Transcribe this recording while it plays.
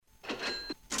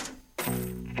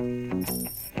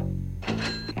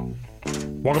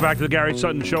Welcome back to the Gary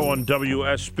Sutton Show on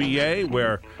WSBA,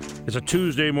 where it's a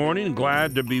Tuesday morning.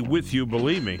 Glad to be with you,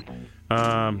 believe me.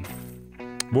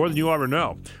 More than you ever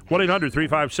know.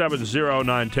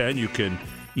 1-800-357-0910. You can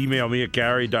email me at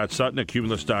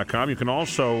gary.sutton@cumulus.com. You can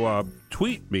also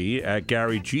tweet me at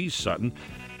Gary G. Sutton.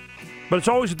 But it's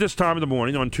always at this time of the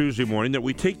morning, on Tuesday morning, that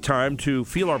we take time to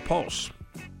feel our pulse.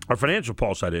 Our financial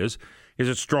pulse, that is. Is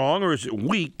it strong or is it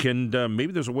weak? And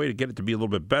maybe there's a way to get it to be a little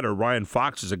bit better. Ryan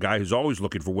Fox is a guy who's always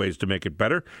looking for ways to make it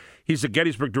better. He's the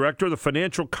Gettysburg director of the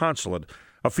Financial Consulate,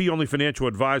 a fee-only financial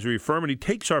advisory firm, and he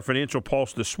takes our financial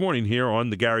pulse this morning here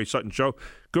on the Gary Sutton Show.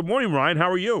 Good morning, Ryan.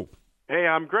 How are you? Hey,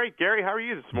 I'm great, Gary. How are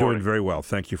you this morning? Doing very well.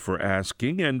 Thank you for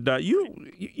asking. And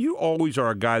you always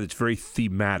are a guy that's very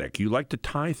thematic. You like to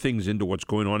tie things into what's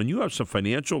going on, and you have some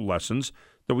financial lessons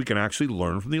that we can actually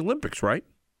learn from the Olympics, right?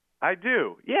 I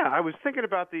do. Yeah, I was thinking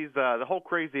about the whole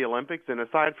crazy Olympics, and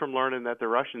aside from learning that the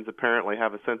Russians apparently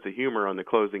have a sense of humor on the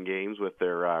closing games with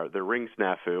their ring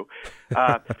snafu,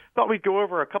 thought we'd go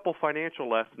over a couple financial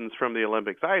lessons from the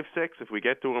Olympics. I have 6. If we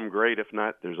get to them, great. If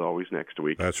not, there's always next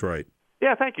week. That's right.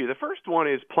 Yeah, thank you. The first one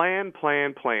is plan,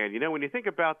 plan, plan. You know, when you think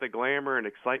about the glamour and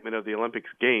excitement of the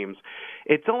Olympics Games,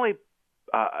 it's only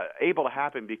able to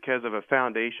happen because of a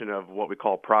foundation of what we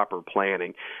call proper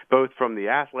planning, both from the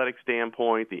athletic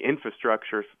standpoint, the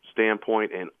infrastructure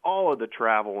standpoint, and all of the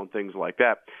travel and things like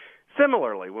that.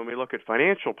 Similarly, when we look at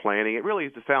financial planning, it really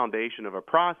is the foundation of a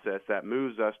process that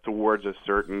moves us towards a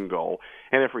certain goal.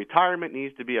 And if retirement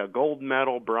needs to be a gold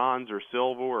medal, bronze, or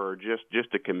silver, or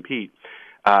just to compete,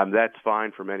 that's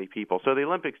fine for many people. So the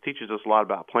Olympics teaches us a lot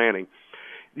about planning.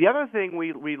 The other thing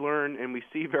we learn and we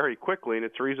see very quickly, and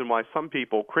it's the reason why some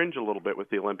people cringe a little bit with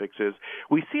the Olympics, is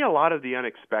we see a lot of the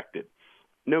unexpected.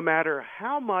 No matter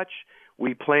how much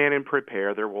we plan and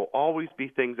prepare, there will always be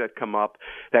things that come up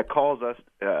that cause us,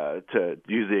 to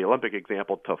use the Olympic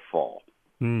example, to fall.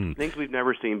 Things we've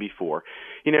never seen before.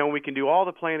 You know, we can do all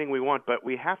the planning we want, but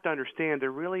we have to understand there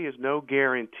really is no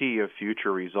guarantee of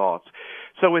future results.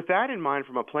 So with that in mind,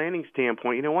 from a planning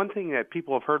standpoint, you know, one thing that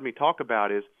people have heard me talk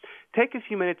about is take a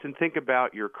few minutes and think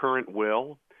about your current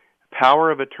will,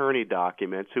 power of attorney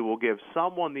documents, who will give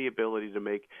someone the ability to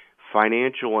make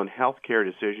financial and healthcare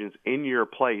decisions in your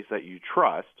place that you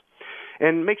trust.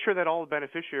 And make sure that all the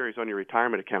beneficiaries on your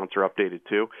retirement accounts are updated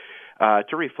too,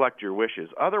 to reflect your wishes.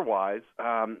 Otherwise,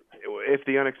 if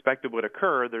the unexpected would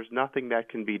occur, there's nothing that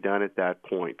can be done at that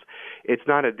point. It's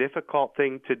not a difficult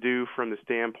thing to do from the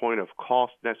standpoint of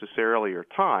cost necessarily or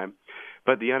time,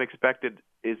 but the unexpected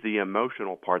is the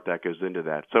emotional part that goes into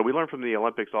that. So we learn from the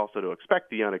Olympics also to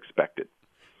expect the unexpected.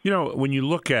 You know, when you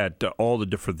look at all the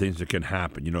different things that can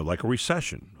happen, you know, like a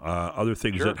recession, other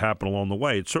things that happen along the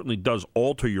way, it certainly does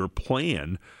alter your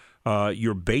plan,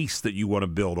 your base that you want to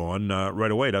build on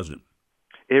right away, doesn't it?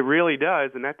 It really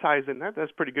does, and that ties in. That's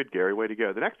pretty good, Gary. Way to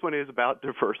go. The next one is about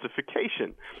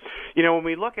diversification. You know, when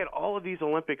we look at all of these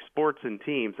Olympic sports and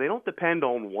teams, they don't depend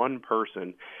on one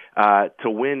person to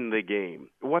win the game.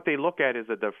 What they look at is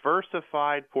a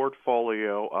diversified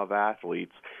portfolio of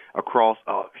athletes across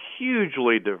a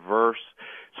hugely diverse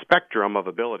spectrum of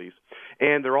abilities.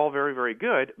 And they're all very, very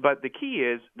good, but the key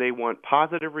is they want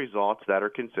positive results that are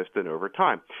consistent over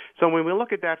time. So when we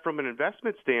look at that from an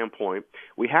investment standpoint,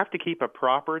 we have to keep a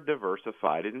proper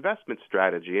diversified investment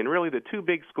strategy. And really the two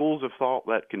big schools of thought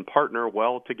that can partner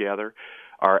well together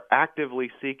are actively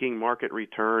seeking market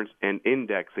returns and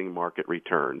indexing market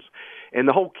returns. And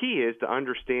the whole key is to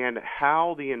understand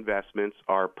how the investments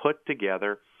are put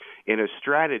together in a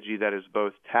strategy that is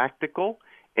both tactical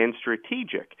and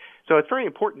strategic. So it's very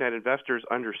important that investors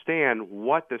understand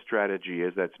what the strategy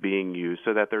is that's being used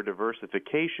so that their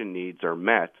diversification needs are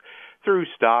met through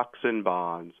stocks and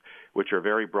bonds, which are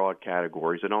very broad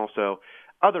categories, and also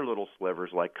other little slivers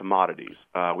like commodities.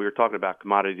 We were talking about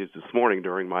commodities this morning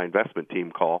during my investment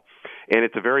team call, and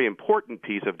it's a very important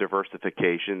piece of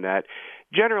diversification that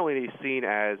generally is seen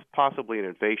as possibly an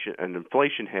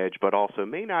inflation hedge, but also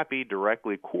may not be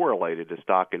directly correlated to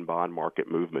stock and bond market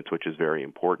movements, which is very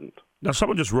important. Now,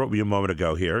 someone just wrote me a moment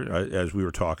ago here as we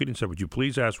were talking and said, would you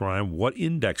please ask Ryan what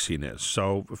indexing is?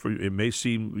 So it may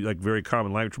seem like very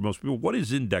common language for most people. What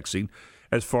is indexing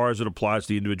as far as it applies to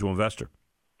the individual investor?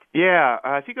 Yeah,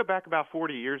 if you go back about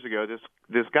 40 years ago,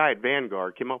 this guy at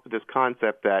Vanguard came up with this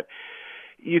concept that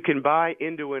you can buy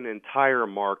into an entire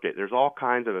market. There's all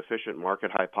kinds of efficient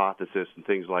market hypothesis and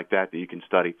things like that you can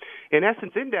study. In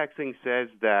essence, indexing says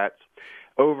that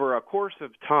over a course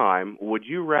of time, would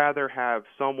you rather have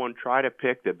someone try to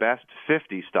pick the best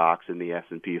 50 stocks in the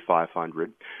S&P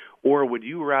 500 Or would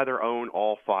you rather own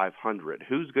all 500?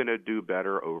 Who's going to do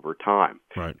better over time?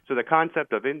 Right. So the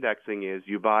concept of indexing is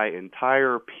you buy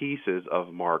entire pieces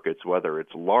of markets, whether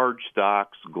it's large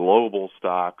stocks, global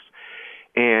stocks,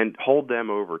 and hold them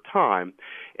over time.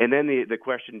 And then the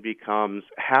question becomes,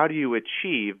 how do you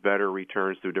achieve better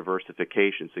returns through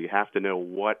diversification? So you have to know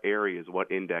what areas,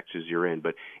 what indexes you're in.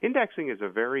 But indexing is a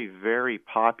very, very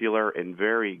popular and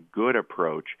very good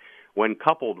approach when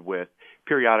coupled with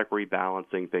periodic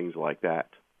rebalancing, things like that.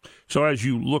 So as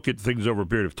you look at things over a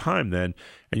period of time then,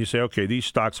 and you say, okay, these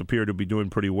stocks appear to be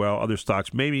doing pretty well, other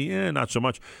stocks maybe not so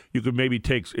much, you could maybe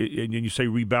take, and you say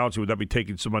rebalancing, would that be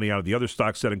taking some money out of the other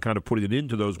stocks then and kind of putting it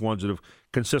into those ones that have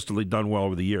consistently done well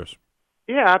over the years?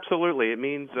 Yeah, absolutely. It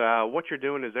means what you're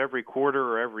doing is every quarter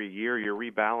or every year you're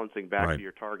rebalancing back Right. to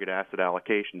your target asset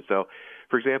allocation. So,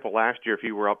 for example, last year if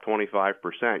you were up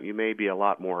 25%, you may be a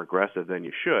lot more aggressive than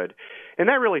you should. And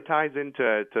that really ties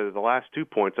into the last 2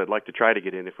 points I'd like to try to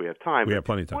get in if we have time. We have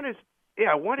plenty of time.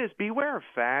 One is beware of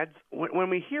fads. When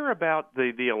we hear about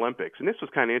the Olympics, and this was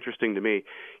kind of interesting to me,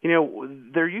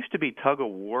 there used to be tug of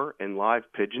war and live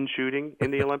pigeon shooting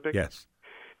in the Olympics. Yes.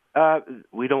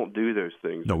 We don't do those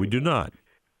things. No, we do not.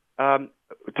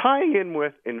 Tying in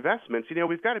with investments,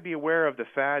 we've got to be aware of the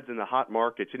fads in the hot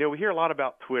markets. We hear a lot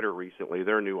about Twitter recently,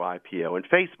 their new IPO, and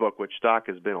Facebook, which stock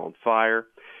has been on fire.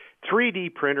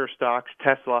 3D printer stocks,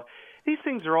 Tesla, these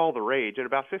things are all the rage. And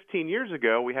about 15 years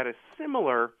ago, we had a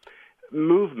similar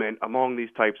movement among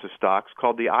these types of stocks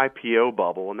called the IPO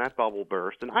bubble, and that bubble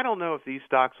burst. And I don't know if these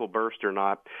stocks will burst or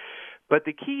not, but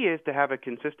the key is to have a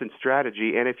consistent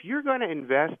strategy. And if you're going to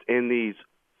invest in these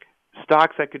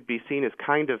stocks that could be seen as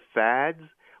kind of fads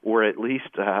or at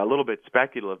least a little bit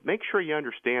speculative, make sure you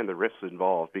understand the risks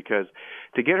involved, because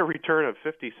to get a return of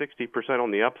 50-60%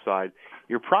 on the upside,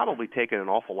 you're probably taking an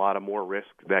awful lot of more risk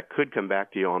that could come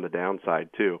back to you on the downside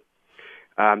too.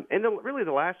 And really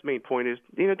the last main point is,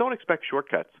 don't expect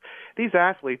shortcuts. These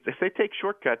athletes, if they take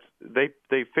shortcuts,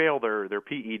 they fail their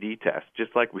PED test,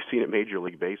 just like we've seen at Major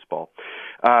League Baseball.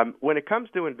 When it comes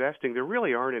to investing, there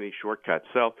really aren't any shortcuts.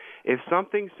 So if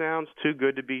something sounds too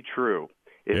good to be true,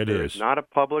 if there's not a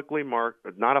public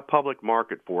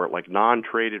market for it, like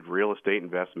non-traded real estate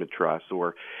investment trusts,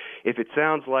 or if it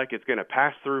sounds like it's going to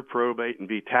pass through probate and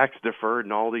be tax deferred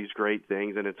and all these great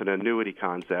things, and it's an annuity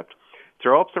concept,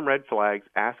 throw up some red flags,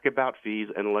 ask about fees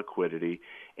and liquidity,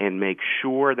 and make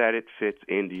sure that it fits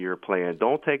into your plan.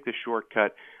 Don't take the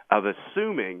shortcut of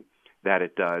assuming that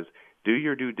it does. Do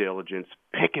your due diligence,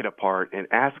 pick it apart, and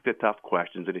ask the tough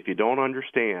questions. And if you don't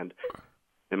understand,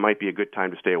 it might be a good time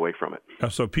to stay away from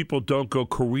it. So people don't go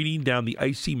careening down the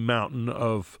icy mountain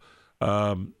of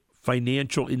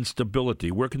financial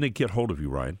instability. Where can they get hold of you,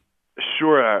 Ryan?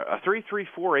 Sure.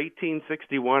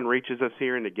 334-1861 reaches us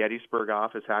here in the Gettysburg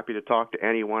office. Happy to talk to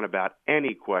anyone about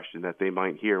any question that they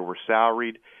might hear. We're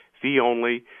salaried,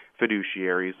 fee-only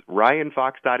fiduciaries.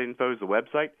 RyanFox.info is the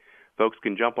website. Folks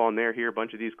can jump on there, hear a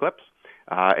bunch of these clips,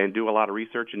 and do a lot of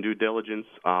research and due diligence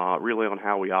really on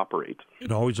how we operate.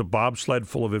 And always a bobsled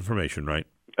full of information, right?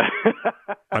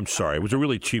 I'm sorry. It was a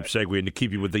really cheap segue and to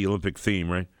keep you with the Olympic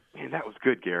theme, right? Man, that was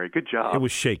good, Gary. Good job. It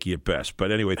was shaky at best. But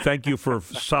anyway, thank you for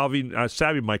salving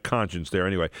my conscience there.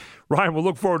 Anyway, Ryan, we'll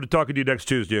look forward to talking to you next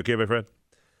Tuesday, okay, my friend?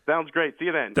 Sounds great. See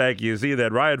you then. Thank you. See you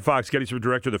then. Ryan Fox, Gettysburg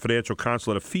Director of the Financial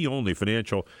Consulate, a fee-only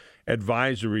financial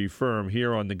advisory firm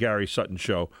here on the Gary Sutton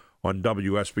Show on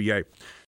WSBA.